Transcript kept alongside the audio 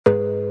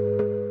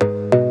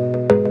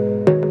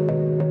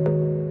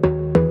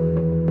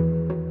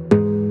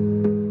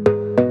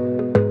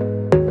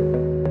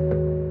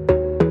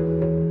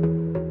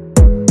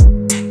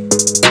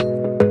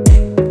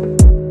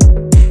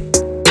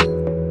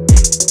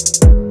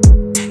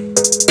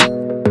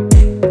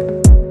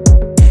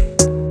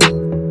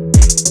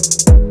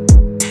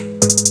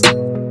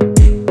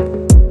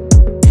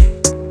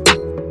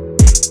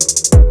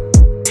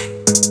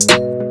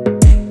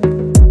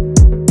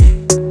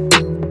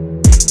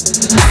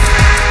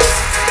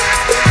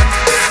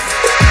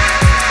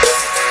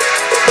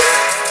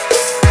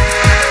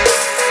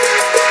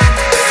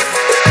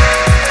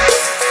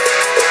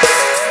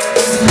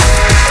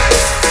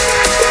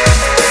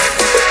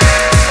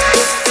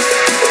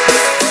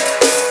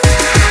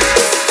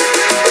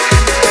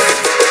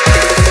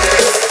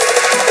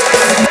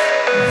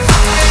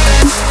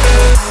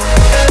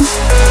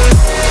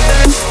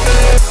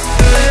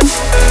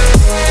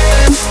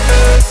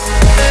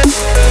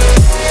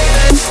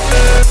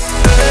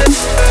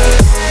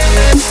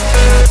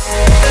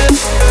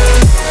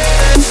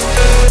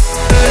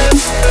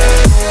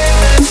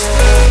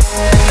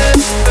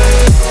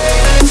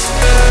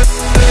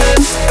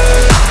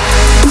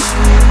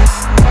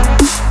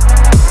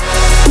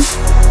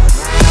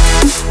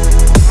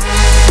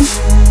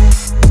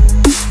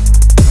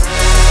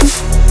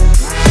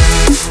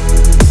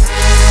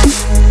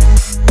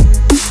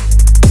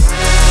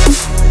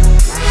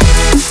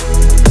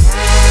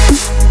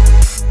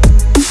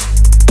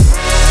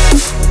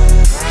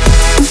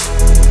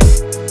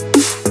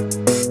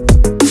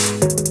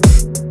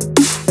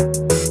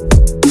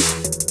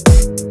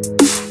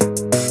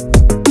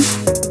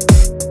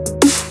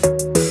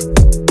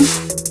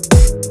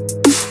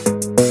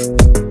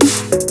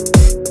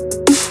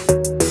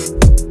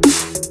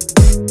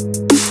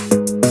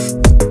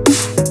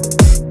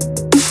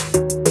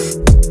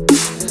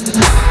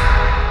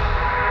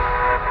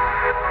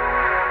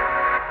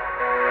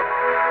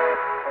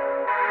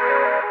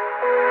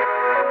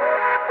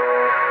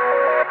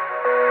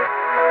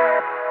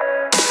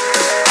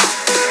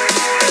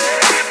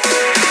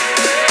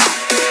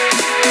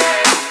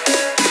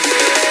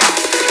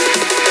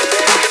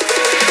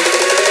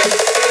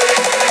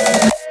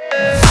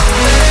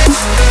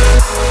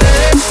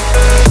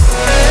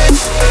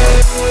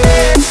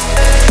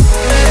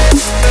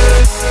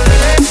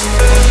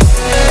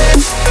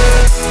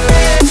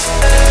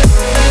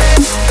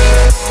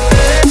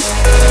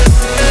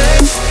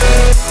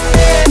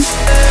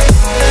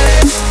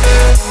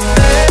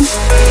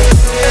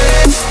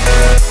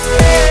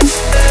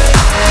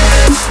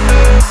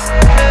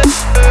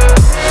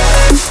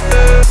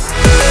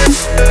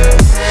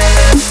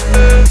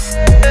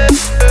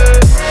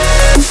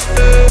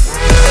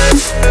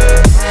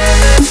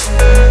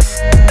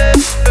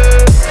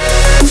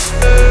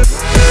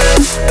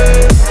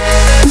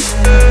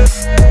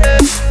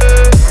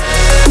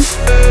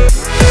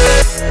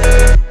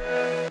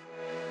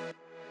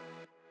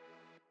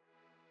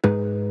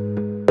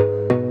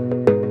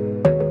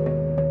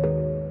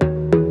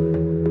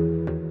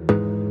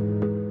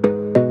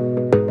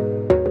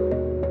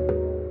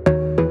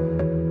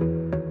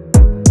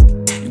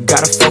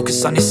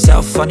focus on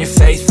yourself, on your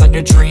faith, on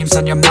your dreams,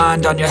 on your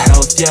mind, on your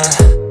health, yeah.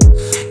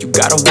 You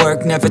gotta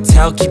work, never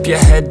tell, keep your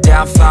head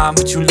down, find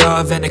what you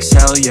love and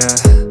excel, yeah.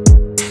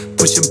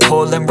 Push and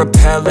pull and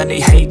repel any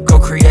hate, go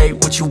create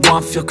what you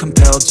want, feel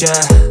compelled,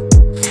 yeah.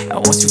 And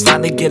once you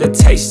finally get a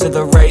taste of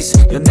the race,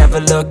 you'll never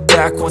look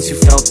back once you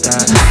felt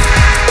that.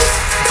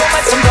 Don't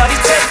let somebody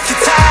take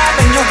your time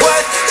and your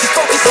worth, just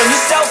focus on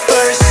yourself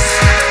first.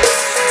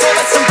 Don't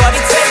let somebody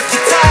take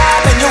your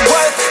time and your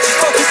worth, just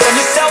focus on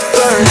yourself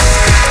first.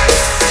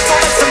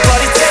 Don't let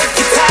somebody take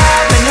your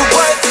time and your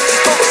worth,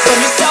 just focus on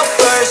yourself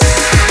first.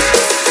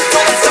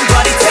 Don't let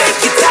somebody take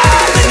your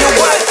time and your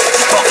worth,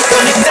 just focus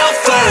on yourself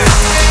first.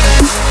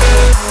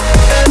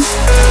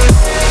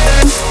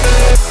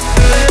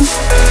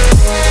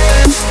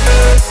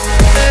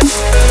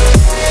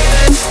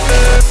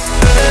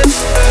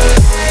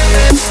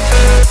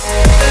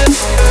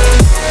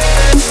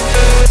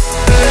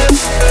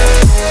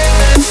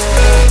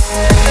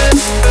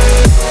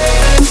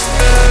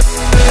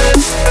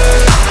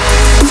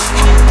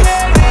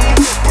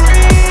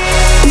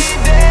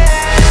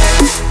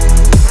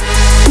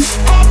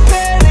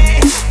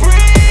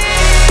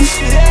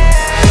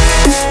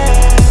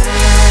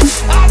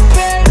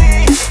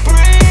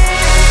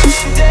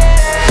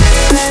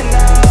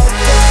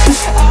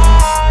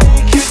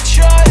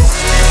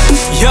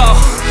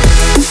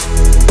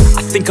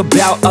 Think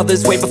about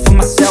others way before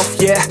myself,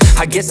 yeah.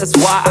 I guess that's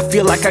why I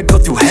feel like I go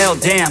through hell,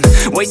 damn.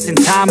 Wasting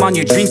time on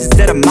your dreams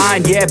instead of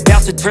mine, yeah.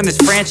 About to turn this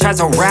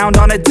franchise around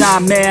on a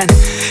dime, man.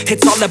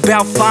 It's all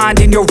about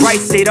finding your right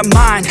state of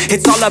mind.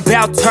 It's all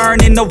about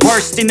turning the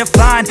worst into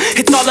fine.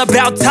 It's all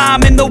about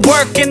time and the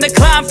work and the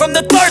climb. From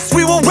the thirst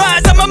we will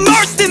rise, I'm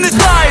immersed in this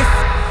life.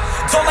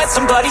 Don't let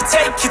somebody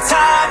take your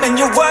time and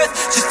your worth,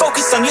 just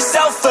focus on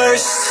yourself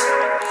first.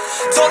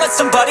 Don't let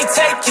somebody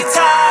take your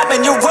time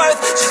and your worth,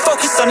 just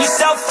focus on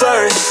yourself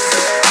first.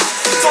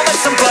 Don't let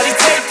somebody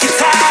take your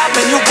time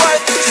and your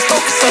worth, just